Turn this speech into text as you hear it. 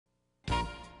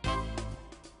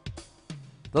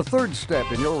The third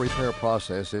step in your repair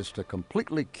process is to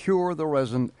completely cure the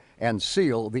resin and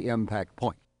seal the impact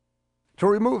point. To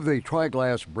remove the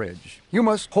TriGlass bridge, you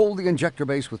must hold the injector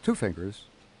base with 2 fingers,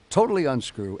 totally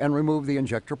unscrew, and remove the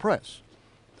injector press.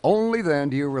 Only then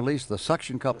do you release the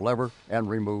suction cup lever and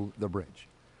remove the bridge.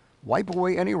 Wipe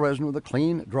away any resin with a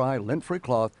clean, dry, lint-free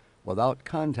cloth without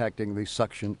contacting the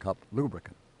suction cup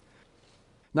lubricant.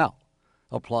 Now,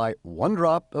 apply 1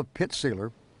 drop of pit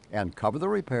sealer and cover the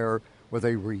repair with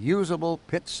a reusable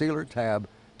pit sealer tab,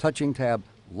 touching tab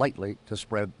lightly to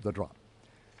spread the drop.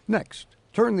 Next,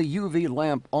 turn the UV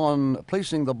lamp on,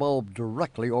 placing the bulb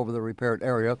directly over the repaired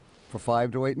area for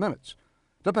 5 to 8 minutes,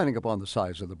 depending upon the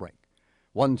size of the break.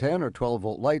 110 or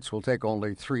 12-volt lights will take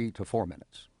only 3 to 4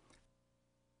 minutes.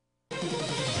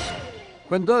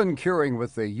 When done curing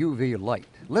with the UV light,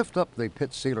 lift up the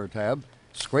pit sealer tab,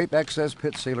 scrape excess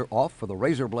pit sealer off with a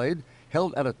razor blade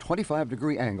held at a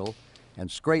 25-degree angle, and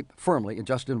scrape firmly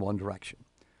just in one direction.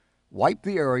 Wipe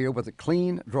the area with a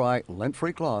clean, dry,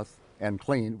 lint-free cloth and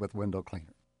clean with window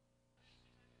cleaner.